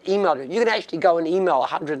then you've got email. You can actually go and email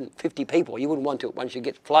 150 people. You wouldn't want to once you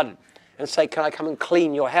get flooded. And say, can I come and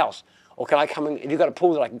clean your house? Or can I come and, if you've got a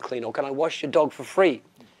pool that I can clean, or can I wash your dog for free?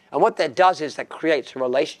 And what that does is that creates a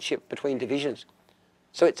relationship between divisions.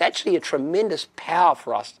 So it's actually a tremendous power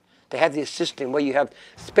for us to have this system where you have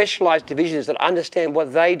specialised divisions that understand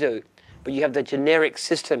what they do, but you have the generic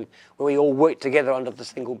system where we all work together under the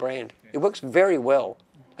single brand. It works very well.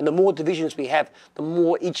 And the more divisions we have, the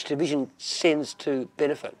more each division sends to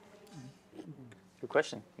benefit. Good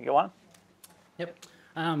question. You got one? Yep.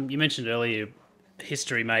 You mentioned earlier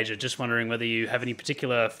history major. Just wondering whether you have any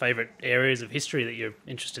particular favourite areas of history that you're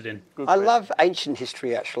interested in. I love ancient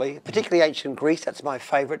history, actually, particularly ancient Greece. That's my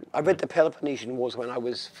favourite. I read the Peloponnesian Wars when I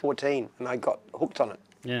was 14, and I got hooked on it.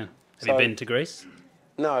 Yeah. Have you been to Greece?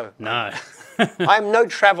 No. No. I'm no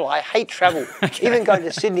traveller. I hate travel. Okay. Even going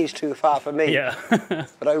to Sydney is too far for me. Yeah.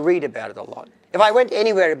 But I read about it a lot. If I went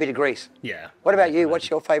anywhere, it'd be to Greece. Yeah. What about you?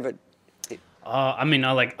 What's your favourite? I mean,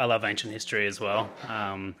 I love ancient history as well.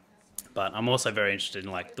 But I'm also very interested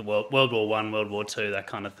in like the World War I, World War II, that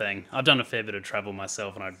kind of thing. I've done a fair bit of travel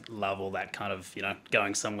myself, and I love all that kind of,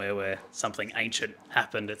 going somewhere where something ancient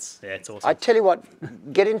happened. It's awesome. I tell you what,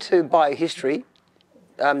 get into biohistory.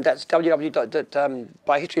 That's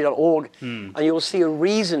www.biohistory.org, and you'll see a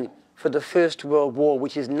reason for the First World War,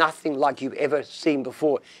 which is nothing like you've ever seen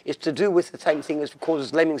before. It's to do with the same thing as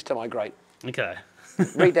causes lemmings to migrate. Okay.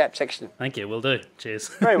 Read that section. Thank you, will do. Cheers.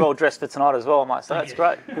 Very well dressed for tonight as well, I might say. That's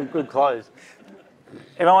great. Good clothes.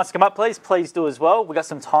 Everyone wants to come up, please do as well. We've got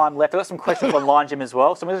some time left. I've got some questions online, Jim, as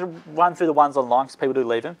well. So I'm going to run through the ones online because people do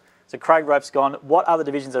leave them. So Craig Rope's gone, what other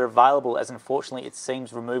divisions are available as unfortunately it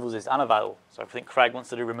seems removals is unavailable? So I think Craig wants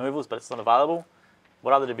to do removals, but it's not available.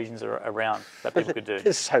 What other divisions are around that people could do?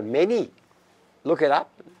 There's so many. Look it up.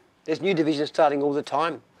 There's new divisions starting all the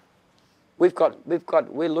time.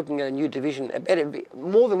 We're looking at a new division.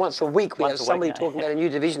 More than once a week we have somebody talking about a new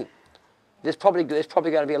division. There's probably going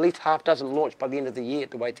to be at least half dozen launched by the end of the year,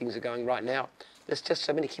 the way things are going right now. There's just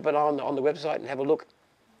so many. Keep an eye on the website and have a look.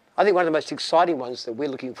 I think one of the most exciting ones that we're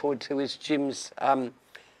looking forward to is Jim's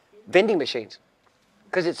vending machines.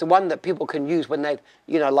 Because it's the one that people can use when they've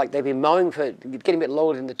been mowing for, getting a bit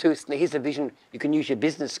lowered in the tooth. And here's a vision, you can use your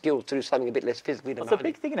business skills to do something a bit less physically demanding. It's a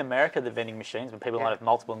big thing in America, the vending machines, when people might have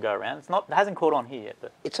multiple and go around. It hasn't caught on here yet.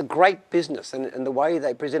 But it's a great business, and the way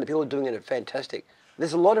they present it, people are doing it are fantastic.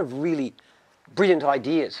 There's a lot of really brilliant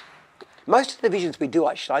ideas. Most of the divisions we do,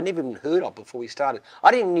 actually, I never even heard of before we started.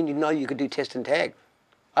 I didn't even know you could do test and tag.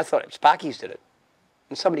 I thought Sparky's did it.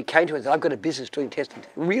 And somebody came to us and said, I've got a business doing test and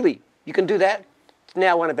tag. Really? You can do that? It's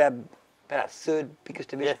now one of our third biggest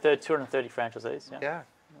division. Yeah, 230 franchisees. Yeah.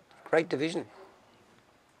 Great division.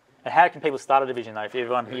 And how can people start a division, though? If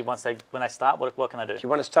everyone here wants to, when they start, what can they do? If you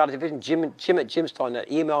want to start a division, Jim at Jimstein,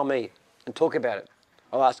 email me and talk about it.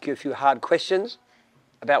 I'll ask you a few hard questions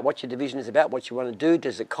about what your division is about, what you want to do,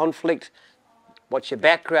 does it conflict, what's your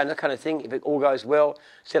background, that kind of thing. If it all goes well,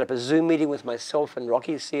 set up a Zoom meeting with myself and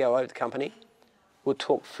Rocky, COO of the company. We'll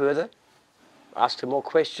talk further, ask some more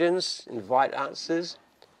questions, invite answers,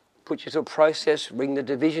 put you through a process, ring the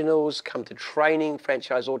divisionals, come to training,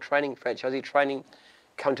 franchisee training,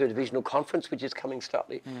 come to a divisional conference, which is coming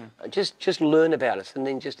shortly. Just learn about us, and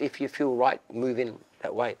then just, if you feel right, move in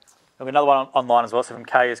that way. There'll be another one online as well. So from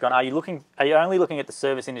Kay has gone, are you only looking at the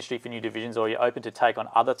service industry for new divisions, or are you open to take on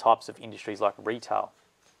other types of industries like retail?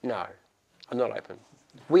 No, I'm not open.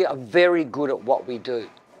 We are very good at what we do.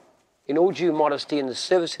 In all due modesty, in the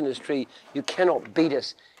service industry, you cannot beat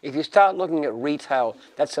us. If you start looking at retail,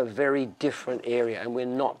 that's a very different area, and we're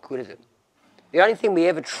not good at it. The only thing we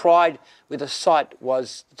ever tried with a site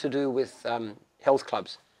was to do with health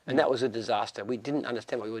clubs. And that was a disaster. We didn't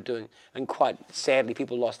understand what we were doing. And quite sadly,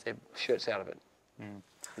 people lost their shirts out of it.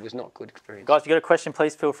 It was not a good experience. Guys, if you've got a question,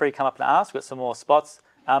 please feel free to come up and ask. We've got some more spots.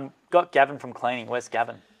 Got Gavin from cleaning. Where's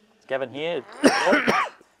Gavin? Is Gavin here?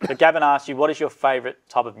 So Gavin asked you, what is your favourite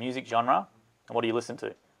type of music genre? And what do you listen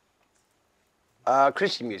to?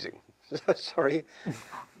 Christian music. Sorry.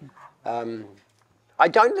 I I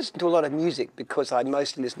don't listen to a lot of music because I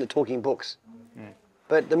mostly listen to talking books.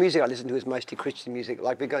 But the music I listen to is mostly Christian music.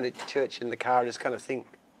 Like we're going to church in the car, this kind of thing.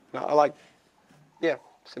 I like, yeah,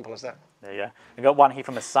 simple as that. There you go. We've got one here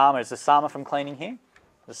from Osama. Is Osama from cleaning here?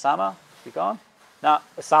 Osama, you gone? No,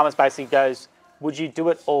 Osama's basically goes, would you do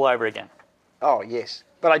it all over again? Oh, yes.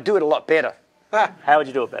 But I do it a lot better. How would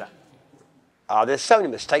you do it better? There's so many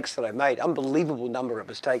mistakes that I made. Unbelievable number of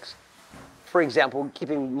mistakes. For example,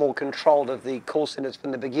 keeping more control of the call centers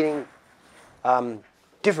from the beginning.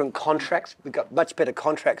 Different contracts. We've got much better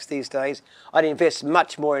contracts these days. I'd invest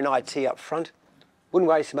much more in IT up front. Wouldn't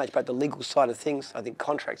worry so much about the legal side of things. I think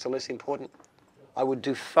contracts are less important. I would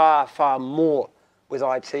do far, far more with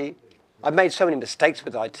IT. I've made so many mistakes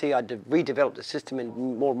with IT. I redeveloped the system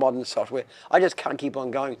in more modern software. I just can't keep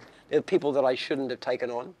on going. There are people that I shouldn't have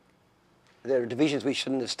taken on. There are divisions we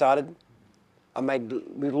shouldn't have started.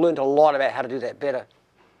 We've learned a lot about how to do that better.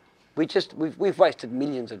 We've wasted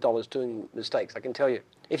millions of dollars doing mistakes, I can tell you.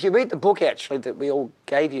 If you read the book, actually, that we all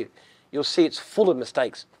gave you, you'll see it's full of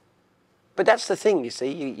mistakes. But that's the thing, you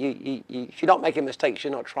see. If you're not making mistakes,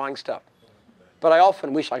 you're not trying stuff. But I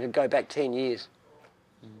often wish I could go back 10 years.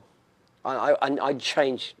 I'd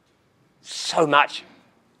change so much.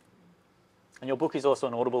 And your book is also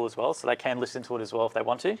on Audible as well, so they can listen to it as well if they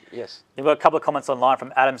want to. Yes. You've got a couple of comments online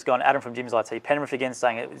from Adam's gone. Adam from Jim's IT. Penrith again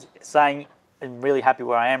saying, I'm really happy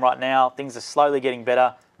where I am right now. Things are slowly getting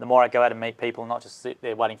better. The more I go out and meet people, not just sit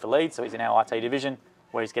there waiting for leads. So he's in our IT division,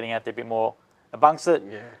 where he's getting out there a bit more amongst it.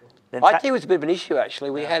 Yeah. IT was a bit of an issue,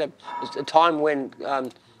 actually. We had a time when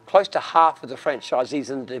close to half of the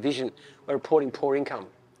franchisees in the division were reporting poor income.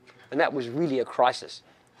 And that was really a crisis.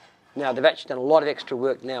 Now, they've actually done a lot of extra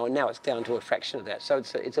work now, and now it's down to a fraction of that. So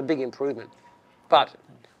it's a big improvement. But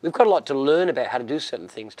we've got a lot to learn about how to do certain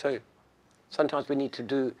things too. Sometimes we need to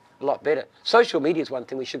do a lot better. Social media is one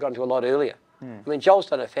thing we should have gone to a lot earlier. I mean, Joel's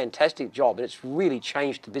done a fantastic job, and it's really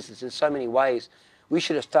changed the business in so many ways. We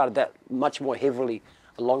should have started that much more heavily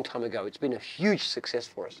a long time ago. It's been a huge success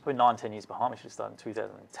for us. We're 9, 10 years behind. We should have started in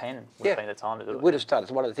 2010. Would have been the time to do it. It would have started.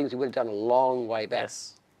 It's one of the things we would have done a long way back.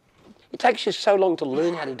 Yes. It takes you so long to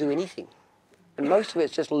learn how to do anything. And most of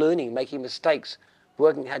it's just learning, making mistakes,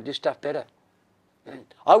 working how to do stuff better.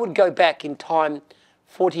 I would go back in time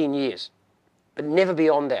 14 years, but never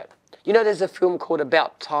beyond that. You know, there's a film called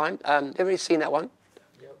About Time. Ever seen that one?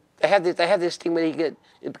 Yep. They have this thing where you get,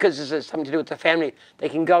 because there's something to do with the family, they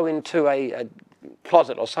can go into a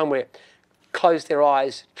closet or somewhere, close their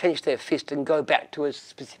eyes, clench their fist, and go back to a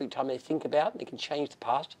specific time they think about. They can change the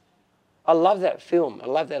past. I love that film. I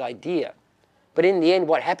love that idea. But in the end,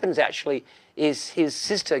 what happens actually is his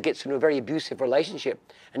sister gets into a very abusive relationship,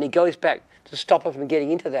 and he goes back to stop her from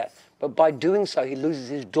getting into that. But by doing so, he loses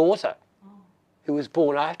his daughter, who was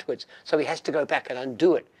born afterwards. So he has to go back and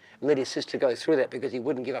undo it and let his sister go through that because he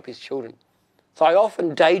wouldn't give up his children. So I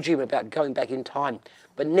often daydream about going back in time,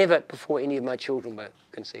 but never before any of my children were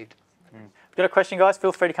conceived. We've got a question, guys.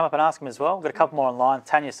 Feel free to come up and ask them as well. We've got a couple more online.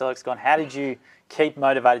 Tanya Selig's gone, how did you keep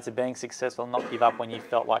motivated to being successful and not give up when you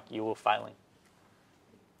felt like you were failing?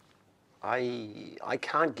 I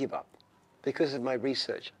can't give up because of my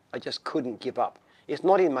research. I just couldn't give up. It's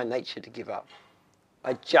not in my nature to give up.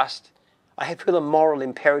 I feel a moral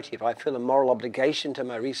imperative. I feel a moral obligation to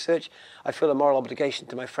my research. I feel a moral obligation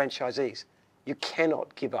to my franchisees. You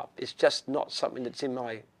cannot give up. It's just not something that's in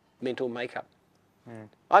my mental makeup.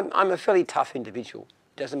 I'm a fairly tough individual.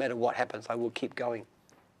 It doesn't matter what happens, I will keep going.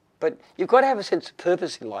 But you've got to have a sense of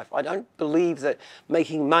purpose in life. I don't believe that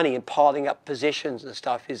making money and piling up possessions and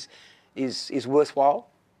stuff is worthwhile.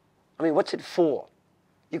 I mean, what's it for?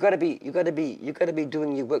 You've got to be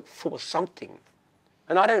doing your work for something.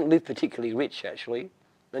 And I don't live particularly rich, actually.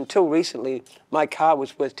 Until recently, my car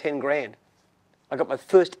was worth 10 grand. I got my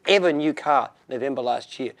first ever new car November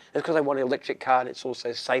last year. That's because I want an electric car and it's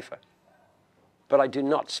also safer. But I do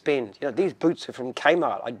not spend. You know, these boots are from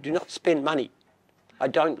Kmart. I do not spend money. I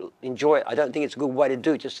don't enjoy it. I don't think it's a good way to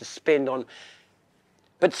do it, just to spend on.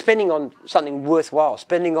 But spending on something worthwhile,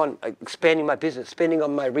 spending on expanding my business, spending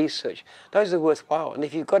on my research, those are worthwhile. And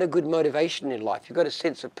if you've got a good motivation in life, you've got a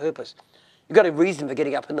sense of purpose, you've got a reason for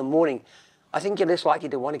getting up in the morning, I think you're less likely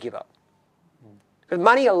to want to give up. Because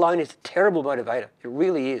money alone is a terrible motivator. It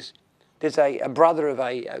really is. There's a brother of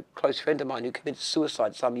a close friend of mine who committed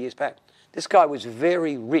suicide some years back. This guy was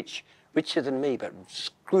very rich, richer than me, but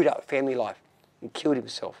screwed up family life and killed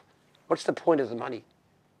himself. What's the point of the money?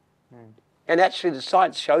 And actually the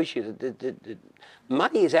science shows you that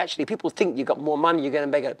money is actually, people think you've got more money, you're going to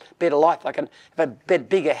make a better life. Like have a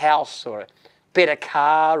bigger house or a better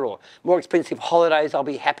car or more expensive holidays, I'll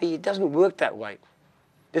be happy. It doesn't work that way.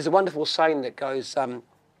 There's a wonderful saying that goes,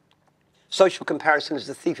 Social comparison is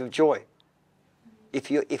the thief of joy.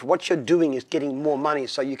 If what you're doing is getting more money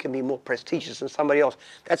so you can be more prestigious than somebody else,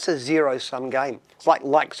 that's a zero-sum game. It's like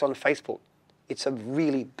likes on Facebook. It's a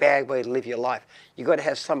really bad way to live your life. You've got to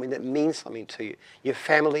have something that means something to you. Your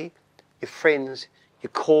family, your friends,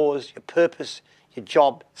 your cause, your purpose, your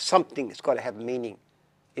job, something that's got to have meaning.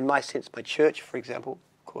 In my sense, my church, for example,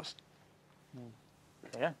 of course.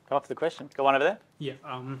 Yeah, come up with the question. Go on over there. Yeah.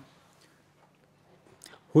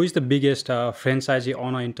 Who is the biggest franchisee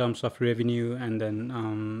owner in terms of revenue and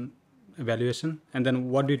then evaluation? And then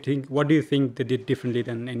what do you think they did differently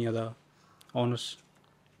than any other owners?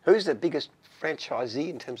 Who's the biggest franchisee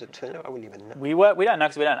in terms of turnover? I wouldn't even know. We don't know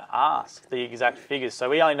because we don't ask the exact figures, so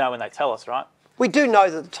we only know when they tell us, right? We do know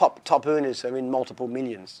that the top earners are in multiple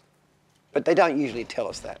millions, but they don't usually tell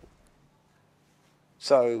us that.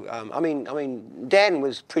 So I mean, Dan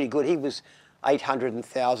was pretty good. He was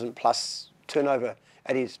 800,000 plus turnover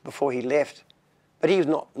at his before he left, but he was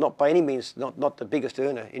not by any means not the biggest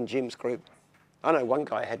earner in Jim's group. I know one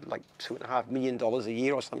guy had like $2.5 million a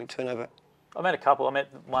year or something turnover. I met a couple. I met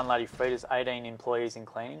one lady, Frida's 18 employees in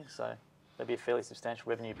cleaning, so that'd be a fairly substantial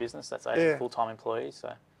revenue business. That's 18 full-time employees.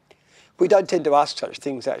 So we don't tend to ask such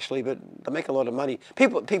things actually, but they make a lot of money.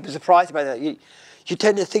 People are surprised about that. You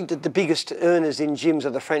tend to think that the biggest earners in gyms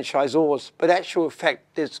are the franchisors, but actual fact,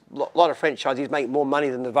 there's a lot of franchisees make more money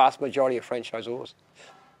than the vast majority of franchisors.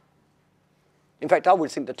 In fact, I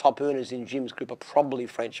would think the top earners in Jim's group are probably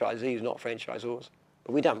franchisees, not franchisors,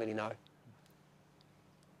 but we don't really know.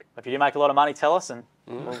 If you do make a lot of money, tell us, and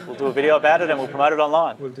we'll do a video about it and we'll promote it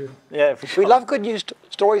online. We'll do. Yeah, for sure. We love good news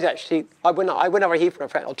stories, actually. When over here for a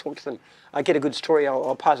fact, I'll talk to them. I get a good story,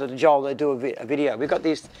 I'll pass it to Joel, they do a video. We've got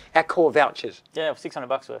our core vouchers. Yeah,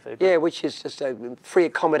 $600 worth. Yeah, which is just free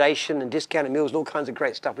accommodation and discounted meals and all kinds of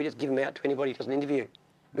great stuff. We just give them out to anybody who does an interview.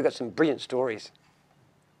 We've got some brilliant stories.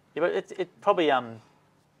 Yeah, but it probably,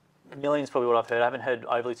 millions probably what I've heard. I haven't heard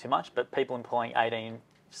overly too much, but people employing 18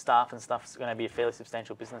 staff and stuff is going to be a fairly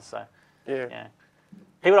substantial business. So, yeah.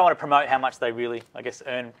 People don't want to promote how much they really, I guess,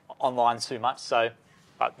 earn online too much. So,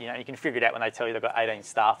 but you know, you can figure it out when they tell you they've got 18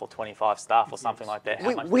 staff or 25 staff or something like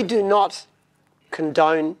that. We do not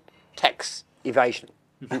condone tax evasion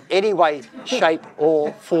in any way, shape,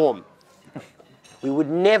 or form. We would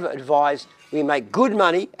never advise. We make good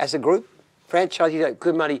money as a group. Franchisees make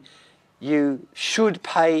good money. You should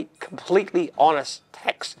pay completely honest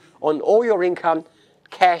tax on all your income,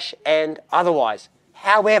 cash and otherwise.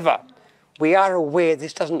 However, we are aware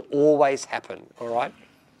this doesn't always happen, all right?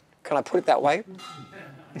 Can I put it that way?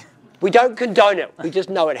 We don't condone it, we just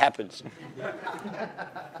know it happens. Got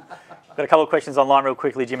a couple of questions online real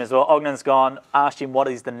quickly, Jim, as well. Ognan's gone, asked Jim what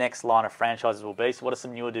is the next line of franchises will be. So what are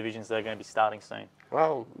some newer divisions that are going to be starting soon?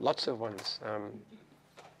 Well, lots of ones.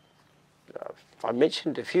 I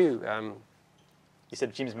mentioned a few. You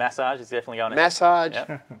said Jim's massage is definitely going massage,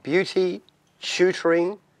 yep. Beauty,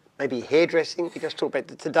 tutoring, maybe hairdressing. We just talked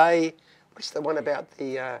about today. What's the one about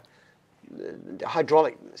the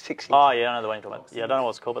hydraulic fixing? Oh yeah, I know the one you're talking about. Yeah, I don't know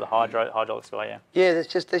what it's called, but the hydraulics guy. Yeah. Yeah, there's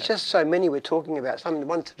just so many we're talking about. Some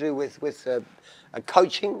one to do with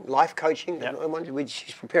coaching, life coaching. Yep.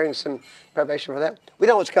 She's preparing some preparation for that. We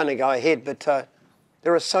know what's going to go ahead, but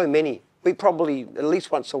there are so many. We probably at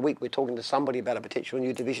least once a week we're talking to somebody about a potential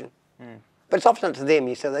new division. But it's often up to them.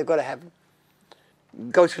 You say they've got to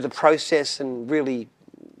go through the process and really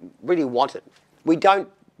want it. We don't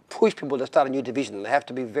push people to start a new division. They have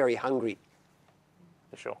to be very hungry.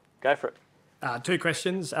 For sure. Go for it. 2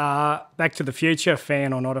 questions. Back to the Future,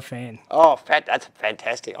 fan or not a fan? Oh, that's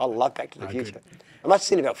fantastic. I love Back to the Future. Good. I must have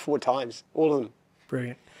seen it about 4 times, all of them.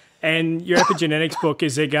 Brilliant. And your epigenetics book,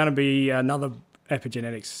 is there going to be another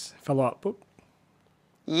epigenetics follow-up book?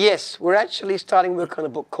 Yes, we're actually starting work on a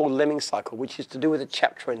book called Lemming Cycle, which is to do with a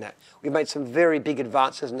chapter in that. We've made some very big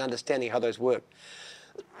advances in understanding how those work.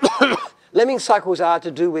 Lemming cycles are to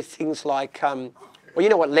do with things like, well, you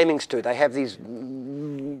know what lemmings do. They have these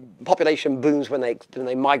population booms when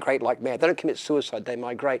they migrate like mad. They don't commit suicide, they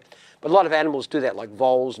migrate. But a lot of animals do that, like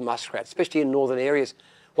voles, muskrats, especially in northern areas.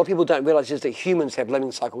 What people don't realise is that humans have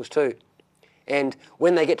lemming cycles too. And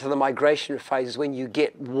when they get to the migration phase is when you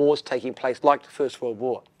get wars taking place, like the First World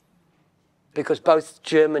War. Because both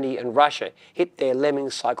Germany and Russia hit their lemming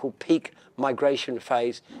cycle peak migration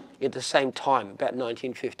phase at the same time, about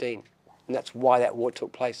 1915. And that's why that war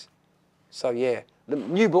took place. So yeah, the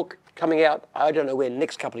new book coming out, I don't know when,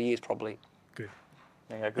 next couple of years probably. Good.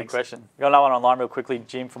 Yeah, good question. Got another one online real quickly.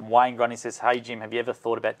 Jim from Wayne Grundy says, hey Jim, have you ever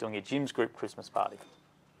thought about doing a Jim's Group Christmas party?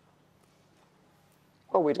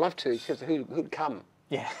 Well, we'd love to, because who'd come?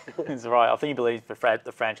 Yeah, that's right. I think he believes the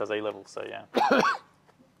franchisee level, so yeah.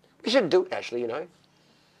 We should do it, actually, you know.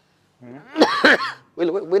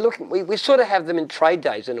 We sort of have them in trade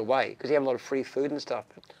days in a way because you have a lot of free food and stuff.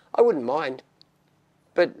 I wouldn't mind,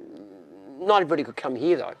 but not everybody could come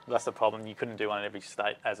here though. That's the problem. You couldn't do one in every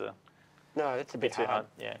state as a. No, it's a bit too hard.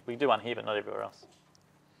 Yeah, we do one here, but not everywhere else.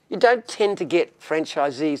 You don't tend to get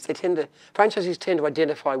franchisees. Franchisees tend to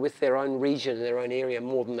identify with their own region and their own area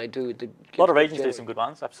more than they do. A lot of regions do some good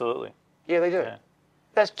ones, absolutely. Yeah, they do. Yeah.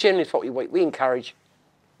 That's generally what we encourage.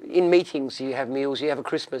 In meetings, you have meals, you have a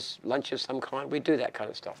Christmas lunch of some kind. We do that kind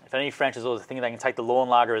of stuff. If any franchisors are thinking they can take the lawn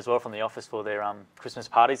lager as well from the office for their Christmas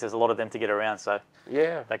parties, there's a lot of them to get around, so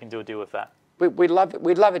yeah, they can do a deal with that. We'd love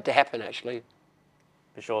it to happen, actually.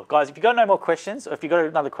 For sure. Guys, if you've got no more questions, or if you've got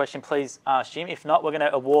another question, please ask Jim. If not, we're going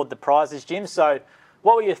to award the prizes, Jim. So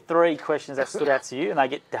what were your 3 questions that stood out to you? And they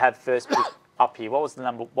get to have first pick up here. What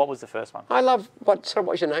was the first one? I love, what's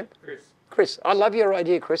your name? Chris, I love your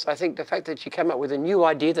idea, Chris. I think the fact that you came up with a new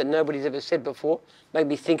idea that nobody's ever said before made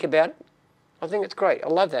me think about it. I think it's great. I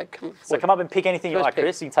love that. So come up and pick anything you like,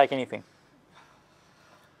 Chris. You can take anything.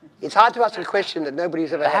 It's hard to ask a question that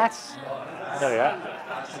nobody's ever had. There we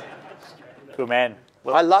go. Good man.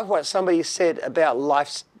 Well, I love what somebody said about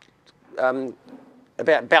life's,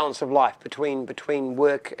 about balance of life between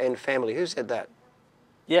work and family. Who said that?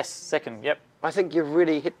 Yes, second, yep. I think you've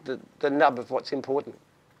really hit the nub of what's important.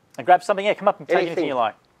 And grab something, yeah, come up and take anything you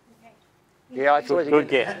like. Yeah, I thought good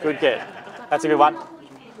get. That's a good one.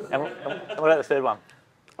 And what about the third one?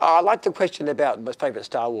 Oh, I like the question about my favourite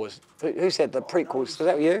Star Wars. Who said the prequels? Was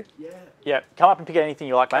that you? Yeah, come up and pick anything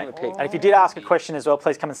you like, mate. And if you did ask a question as well,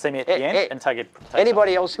 please come and see me at the end and take it.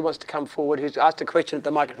 Anybody else who wants to come forward, who's asked a question at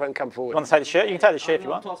the microphone, come forward. You want to take the shirt? You can take the shirt if you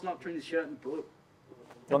want. Plus, not print the shirt and the book.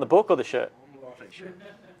 You want the book or the shirt?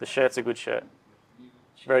 The shirt's a good shirt.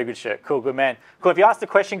 Very good shirt. Cool, good man. Cool. If you ask the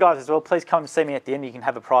question, guys, as well, please come and see me at the end. You can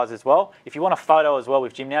have a prize as well. If you want a photo as well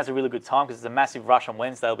with Jim, now's a really good time because it's a massive rush on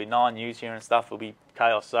Wednesday. There'll be 9 news here and stuff. It'll be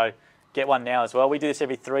chaos. So get one now as well. We do this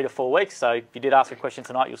every 3 to 4 weeks. So if you did ask a question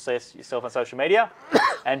tonight, you'll see us yourself on social media.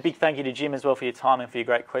 And big thank you to Jim as well for your time and for your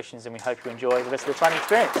great questions. And we hope you enjoy the rest of the training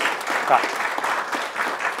experience. Bye.